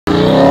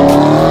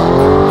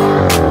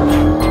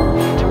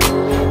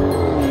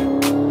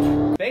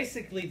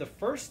basically the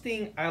first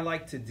thing I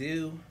like to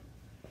do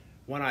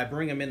when I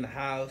bring them in the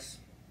house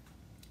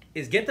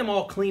is get them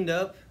all cleaned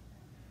up,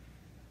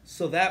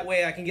 so that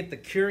way I can get the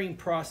curing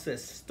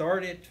process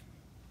started.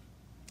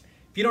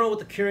 If you don't know what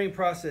the curing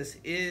process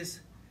is,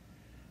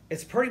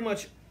 it's pretty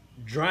much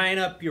drying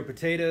up your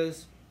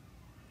potatoes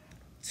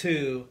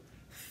to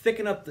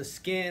thicken up the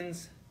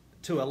skins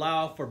to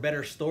allow for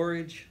better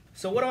storage.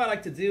 So what I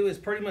like to do is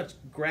pretty much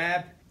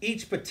grab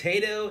each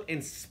potato,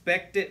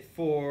 inspect it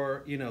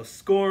for,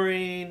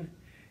 scoring,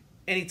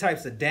 any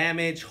types of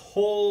damage,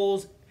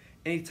 holes,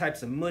 any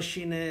types of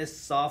mushiness,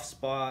 soft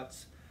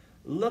spots,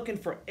 looking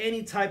for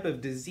any type of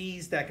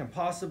disease that can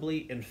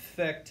possibly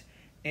infect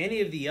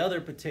any of the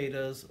other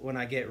potatoes when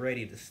I get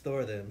ready to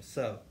store them.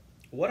 So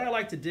what I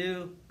like to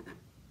do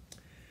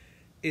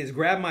is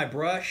grab my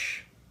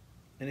brush,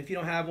 and if you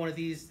don't have one of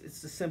these,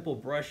 it's a simple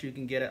brush you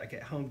can get it like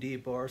at Home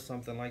Depot or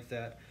something like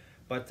that.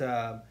 But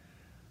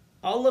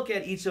I'll look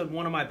at each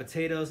one of my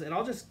potatoes and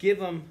I'll just give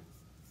them,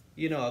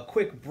 a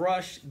quick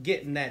brush,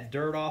 getting that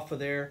dirt off of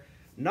there.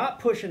 Not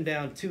pushing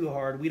down too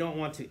hard. We don't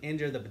want to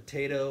injure the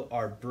potato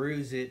or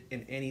bruise it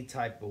in any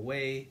type of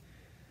way.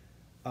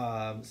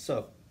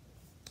 So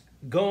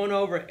going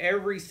over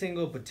every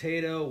single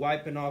potato,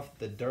 wiping off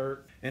the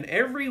dirt. And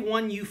every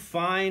one you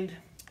find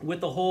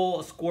with a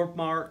hole, a scorp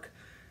mark,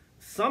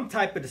 some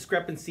type of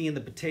discrepancy in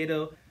the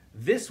potato,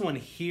 this one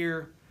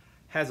here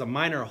has a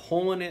minor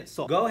hole in it.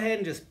 So go ahead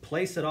and just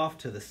place it off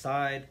to the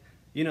side.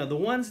 The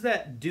ones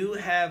that do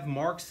have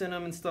marks in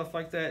them and stuff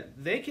like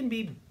that, they can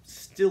be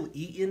still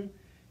eaten.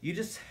 You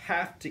just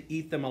have to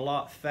eat them a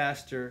lot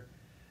faster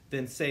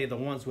than, say, the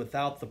ones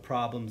without the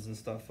problems and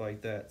stuff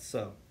like that.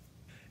 So,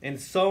 and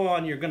so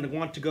on, you're going to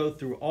want to go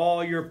through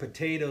all your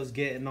potatoes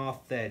getting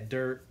off that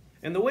dirt.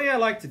 And the way I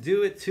like to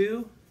do it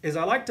too is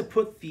I like to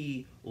put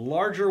the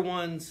larger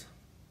ones,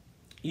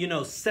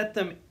 set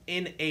them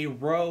in a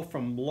row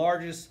from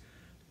largest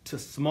to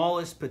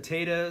smallest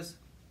potatoes.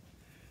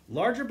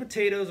 Larger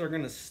potatoes are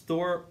going to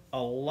store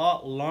a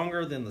lot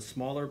longer than the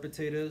smaller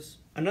potatoes.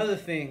 Another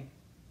thing,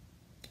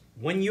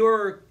 when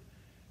you're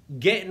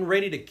getting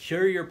ready to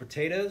cure your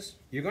potatoes,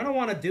 you're going to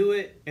want to do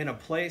it in a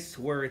place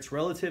where it's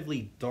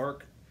relatively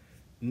dark.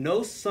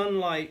 No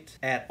sunlight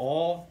at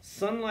all.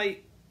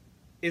 Sunlight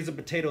is a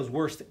potato's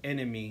worst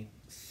enemy.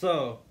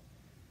 So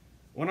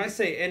when I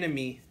say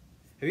enemy,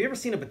 have you ever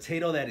seen a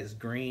potato that is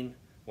green?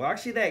 Well,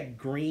 actually that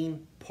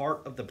green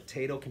part of the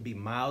potato can be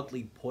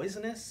mildly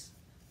poisonous,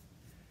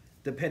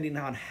 depending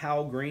on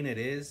how green it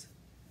is.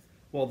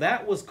 Well,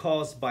 that was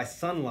caused by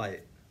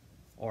sunlight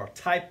or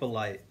type of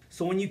light.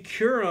 So when you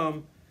cure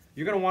them,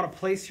 you're going to want to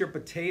place your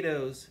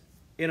potatoes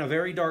in a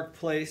very dark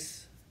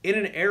place, in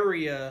an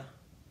area,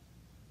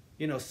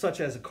 such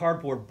as a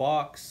cardboard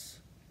box.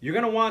 You're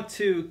going to want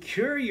to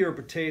cure your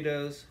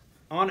potatoes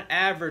on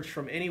average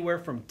from anywhere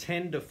from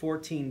 10 to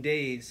 14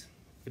 days.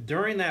 But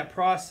during that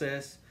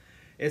process,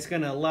 it's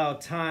going to allow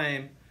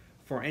time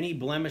for any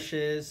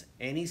blemishes,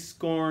 any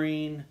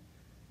scoring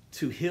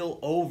to heal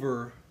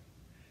over.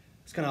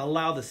 It's going to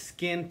allow the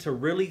skin to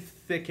really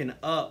thicken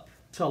up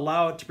to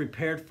allow it to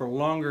prepare for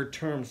longer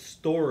term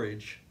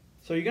storage.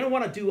 So you're going to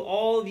want to do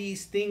all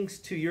these things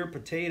to your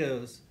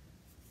potatoes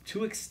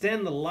to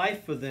extend the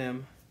life of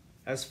them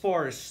as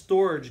far as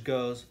storage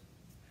goes.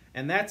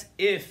 And that's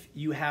if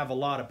you have a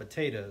lot of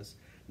potatoes.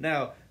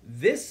 Now,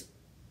 this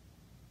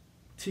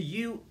to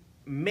you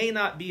may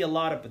not be a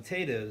lot of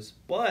potatoes,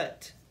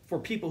 but for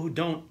people who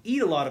don't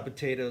eat a lot of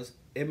potatoes,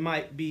 it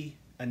might be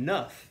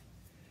enough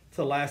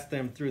to last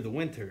them through the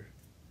winter.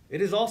 It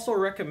is also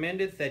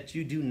recommended that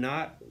you do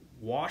not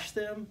wash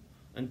them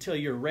until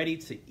you're ready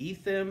to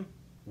eat them.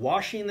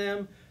 Washing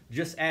them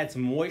just adds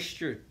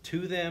moisture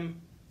to them,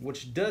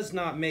 which does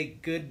not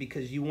make good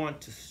because you want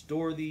to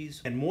store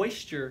these. And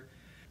moisture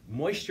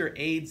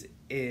aids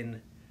in,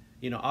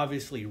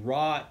 obviously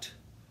rot,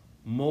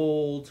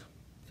 mold.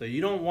 So you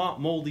don't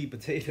want moldy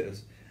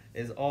potatoes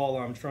is all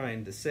I'm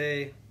trying to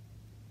say.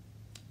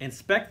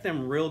 Inspect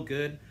them real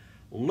good.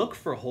 Look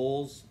for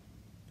holes.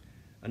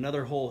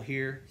 Another hole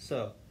here.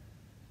 So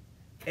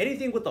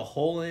anything with a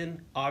hole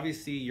in,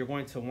 obviously you're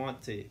going to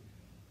want to,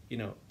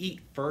 eat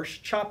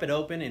first. Chop it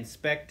open,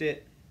 inspect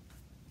it.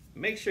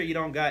 Make sure you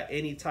don't got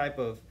any type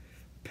of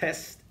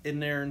pest in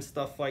there and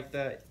stuff like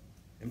that.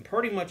 And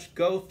pretty much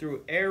go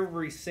through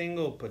every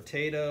single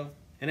potato.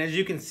 And as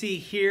you can see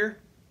here,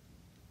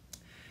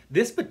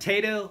 this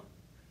potato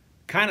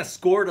kind of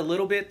scored a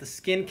little bit. The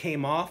skin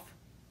came off.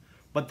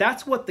 But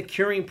that's what the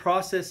curing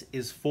process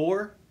is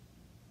for.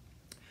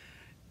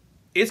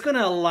 It's going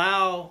to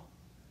allow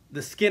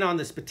the skin on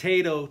this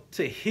potato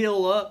to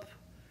heal up,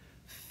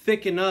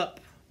 thicken up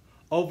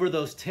over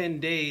those 10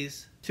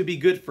 days to be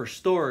good for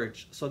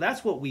storage. So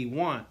that's what we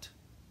want.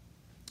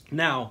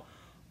 Now,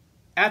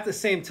 at the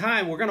same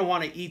time, we're going to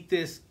want to eat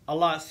this a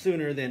lot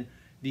sooner than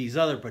these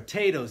other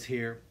potatoes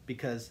here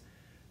because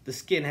the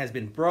skin has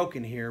been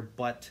broken here,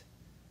 but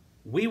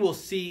we will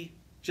see.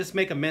 Just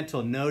make a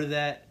mental note of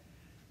that.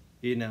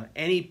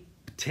 Any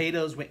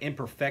potatoes with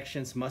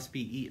imperfections must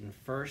be eaten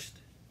first.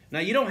 Now,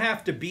 you don't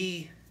have to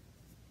be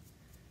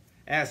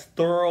as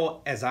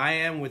thorough as I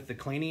am with the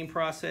cleaning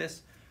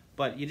process,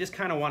 but you just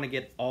kind of want to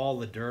get all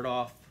the dirt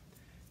off.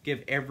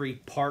 Give every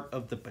part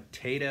of the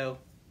potato,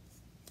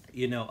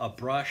 you know, a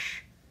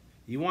brush.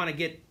 You want to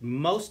get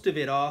most of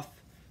it off.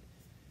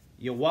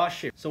 You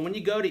wash it. So when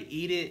you go to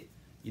eat it,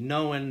 you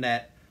knowing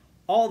that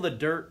all the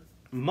dirt,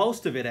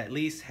 most of it at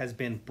least, has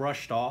been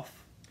brushed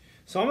off.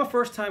 So I'm a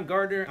first-time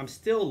gardener. I'm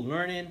still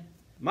learning.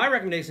 My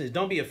recommendation is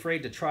don't be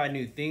afraid to try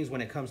new things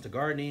when it comes to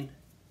gardening.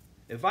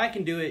 If I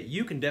can do it,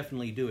 you can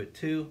definitely do it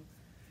too,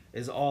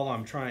 is all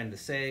I'm trying to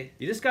say.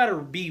 You just gotta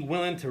be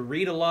willing to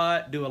read a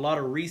lot, do a lot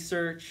of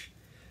research,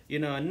 you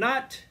know, and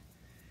not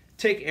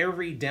take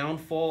every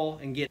downfall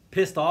and get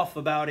pissed off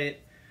about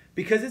it,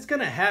 because it's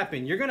gonna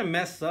happen. You're gonna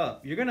mess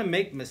up. You're gonna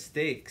make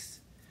mistakes.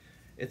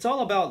 It's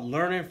all about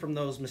learning from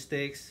those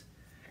mistakes,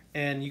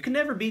 and you can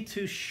never be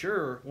too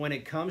sure when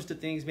it comes to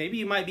things. Maybe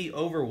you might be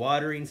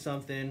overwatering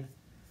something,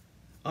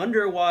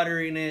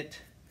 underwatering it.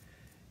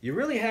 You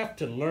really have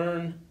to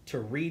learn to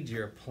read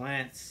your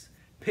plants,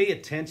 pay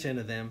attention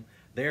to them.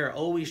 They're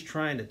always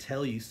trying to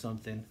tell you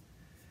something,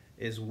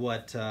 is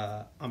what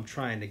I'm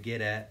trying to get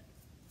at.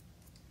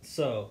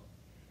 So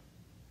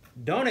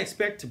don't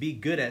expect to be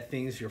good at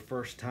things your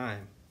first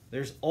time.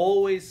 There's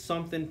always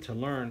something to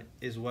learn,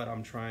 is what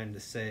I'm trying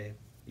to say.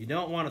 You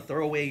don't want to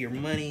throw away your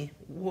money.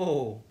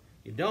 Whoa.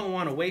 You don't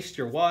want to waste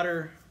your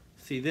water.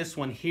 See, this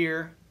one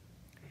here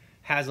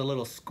has a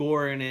little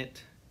score in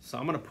it, so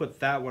I'm going to put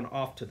that one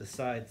off to the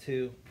side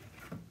too.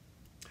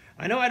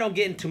 I know I don't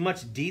get into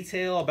much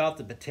detail about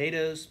the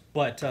potatoes,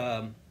 but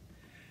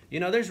you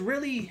know, there's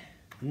really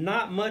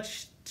not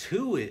much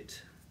to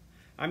it.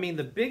 I mean,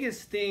 the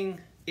biggest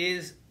thing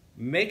is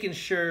making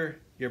sure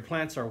your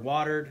plants are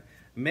watered,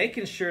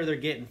 making sure they're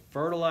getting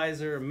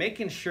fertilizer,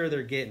 making sure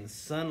they're getting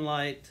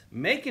sunlight,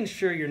 making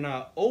sure you're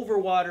not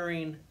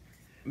overwatering,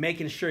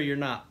 making sure you're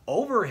not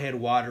overhead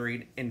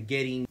watering and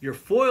getting your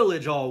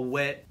foliage all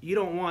wet. You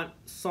don't want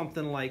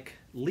something like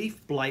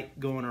leaf blight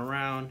going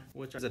around,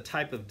 which is a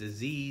type of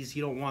disease.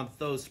 You don't want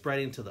those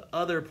spreading to the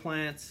other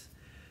plants.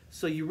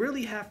 So you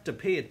really have to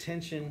pay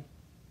attention,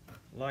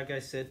 like I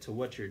said, to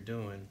what you're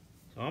doing.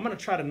 So I'm gonna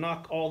try to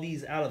knock all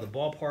these out of the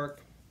ballpark,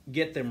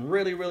 get them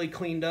really, really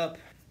cleaned up,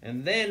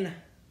 and then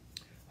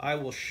I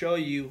will show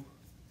you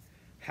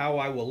how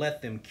I will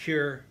let them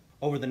cure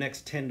over the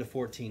next 10 to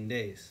 14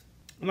 days.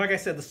 And like I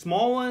said, the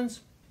small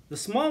ones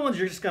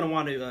you're just gonna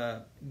want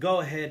to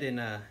go ahead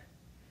and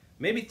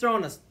maybe throw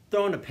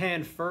in a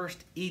pan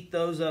first, eat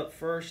those up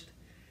first.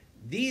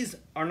 These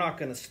are not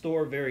gonna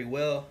store very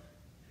well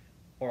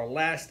or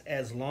last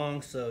as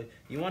long, so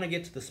you wanna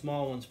get to the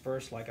small ones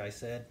first, like I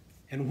said.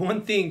 And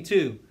one thing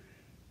too,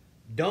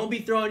 don't be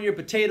throwing your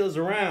potatoes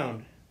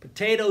around.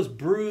 Potatoes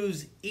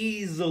bruise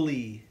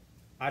easily.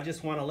 I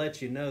just wanna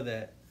let you know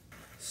that.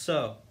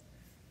 So,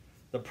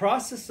 the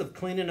process of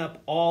cleaning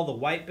up all the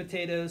white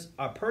potatoes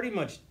are pretty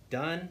much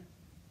done.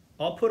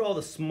 I'll put all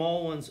the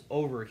small ones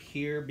over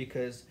here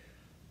because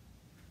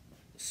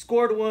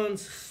scored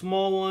ones,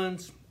 small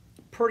ones,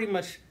 pretty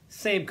much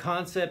same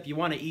concept. You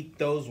want to eat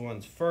those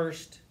ones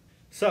first.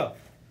 So,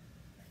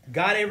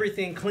 got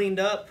everything cleaned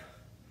up.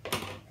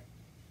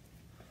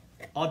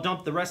 I'll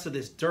dump the rest of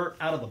this dirt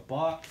out of the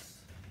box.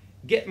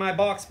 Get my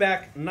box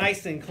back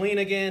nice and clean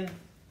again.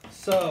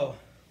 So,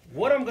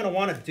 what I'm going to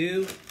want to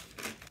do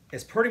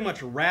is pretty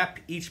much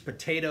wrap each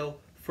potato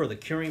for the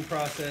curing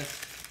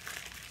process.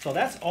 So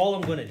that's all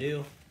I'm gonna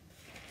do.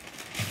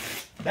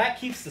 That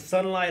keeps the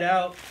sunlight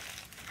out.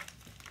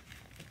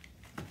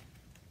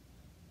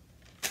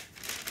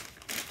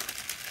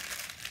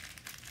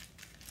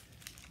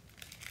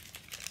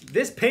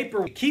 This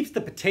paper keeps the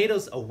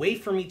potatoes away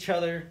from each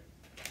other.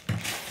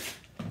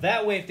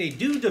 That way, if they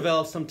do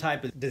develop some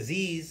type of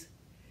disease,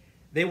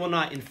 they will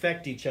not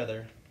infect each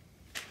other.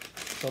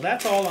 So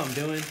that's all I'm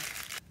doing.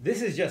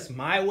 This is just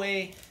my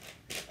way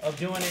of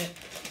doing it.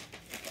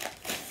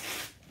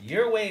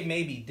 Your way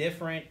may be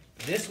different.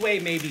 This way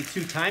may be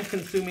too time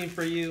consuming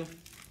for you.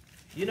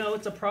 You know,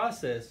 it's a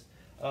process.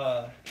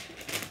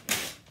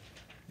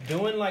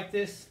 Doing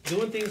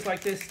things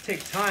like this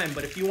take time,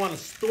 but if you want to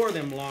store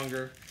them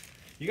longer,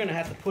 you're gonna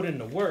have to put in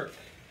the work.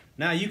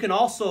 Now you can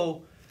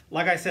also,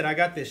 like I said, I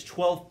got this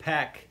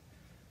 12-pack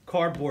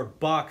cardboard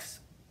box,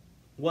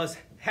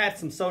 had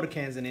some soda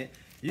cans in it.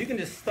 You can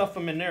just stuff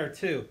them in there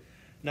too.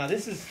 Now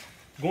this is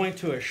going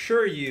to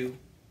assure you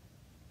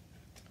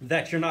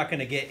that you're not going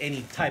to get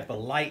any type of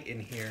light in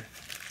here.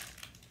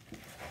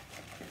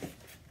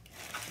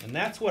 And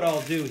that's what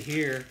I'll do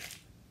here.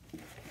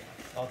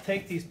 I'll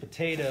take these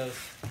potatoes,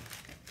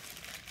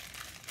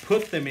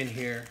 put them in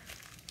here.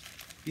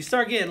 You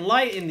start getting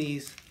light in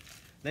these,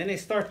 then they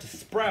start to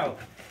sprout.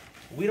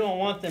 We don't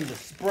want them to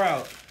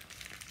sprout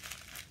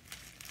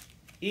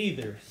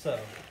either. So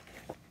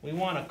we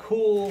want a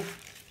cool,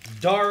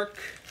 dark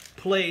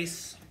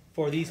place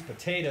for these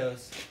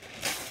potatoes.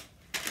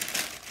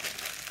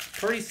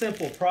 Pretty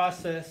simple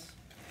process.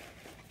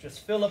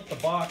 Just fill up the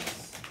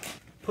box,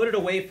 put it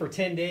away for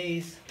 10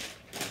 days,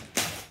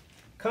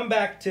 come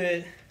back to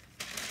it,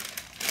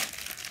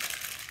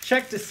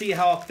 check to see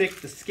how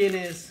thick the skin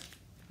is.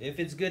 If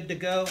it's good to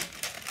go,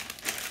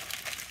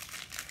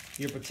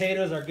 your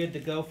potatoes are good to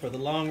go for the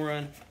long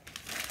run.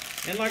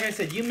 And like I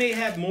said, you may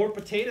have more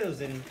potatoes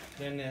than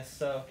this,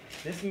 so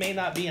this may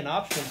not be an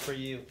option for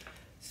you.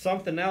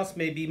 Something else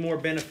may be more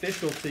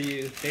beneficial to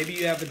you. Maybe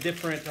you have a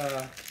different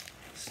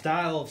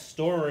style of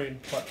storing,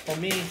 but for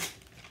me,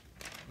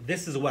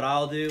 this is what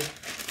I'll do.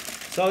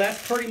 So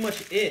that's pretty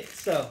much it.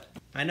 So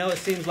I know it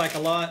seems like a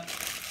lot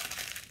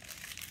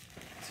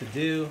to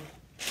do,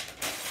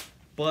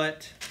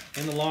 but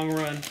in the long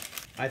run,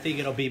 I think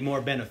it'll be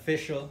more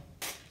beneficial.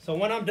 So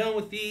when I'm done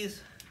with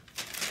these,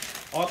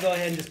 I'll go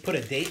ahead and just put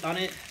a date on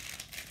it.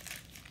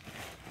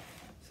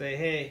 Say,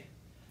 hey,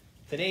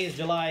 today is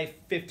July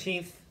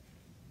 15th.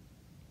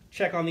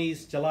 Check on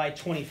these July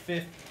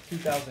 25th,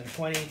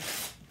 2020.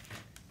 If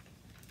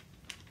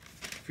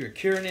you're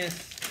curing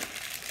this,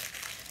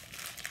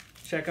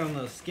 check on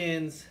those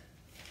skins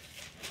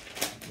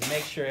and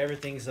make sure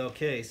everything's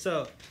okay.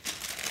 So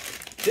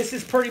this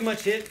is pretty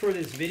much it for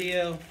this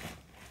video.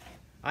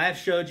 I have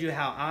showed you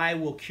how I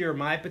will cure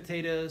my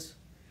potatoes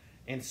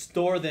and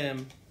store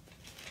them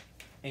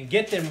and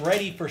get them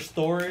ready for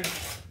storage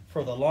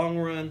for the long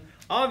run.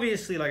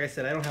 Obviously, like I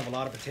said, I don't have a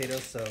lot of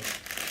potatoes, so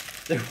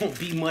there won't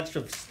be much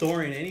of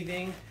storing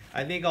anything.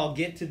 I think I'll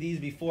get to these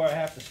before I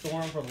have to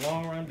store them for the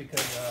long run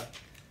because,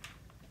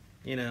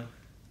 you know,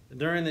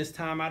 during this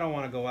time, I don't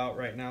want to go out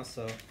right now,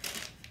 so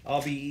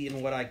I'll be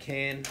eating what I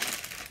can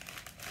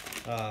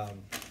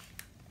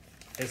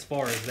as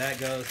far as that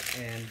goes.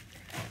 And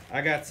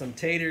I got some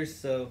taters,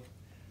 so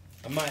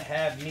I might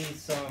have me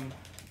some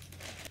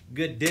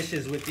good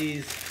dishes with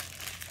these.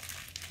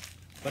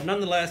 But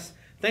nonetheless,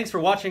 thanks for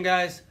watching,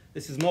 guys.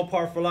 This is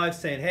Mopar for Life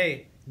saying,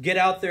 hey, get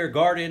out there,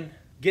 garden,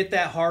 get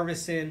that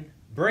harvest in,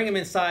 bring them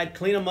inside,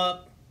 clean them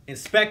up,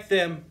 inspect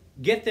them,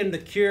 get them to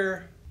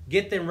cure,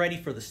 get them ready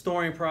for the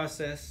storing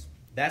process.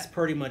 That's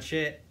pretty much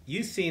it.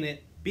 You've seen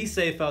it. Be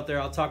safe out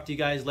there. I'll talk to you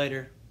guys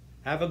later.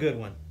 Have a good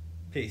one.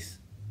 Peace.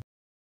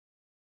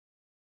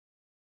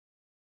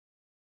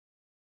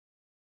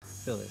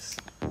 Feel this.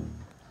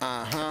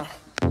 Uh-huh.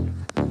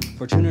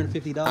 For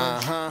 $250?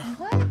 Uh-huh.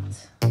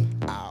 What?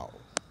 Ow.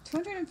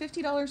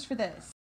 $250 for this?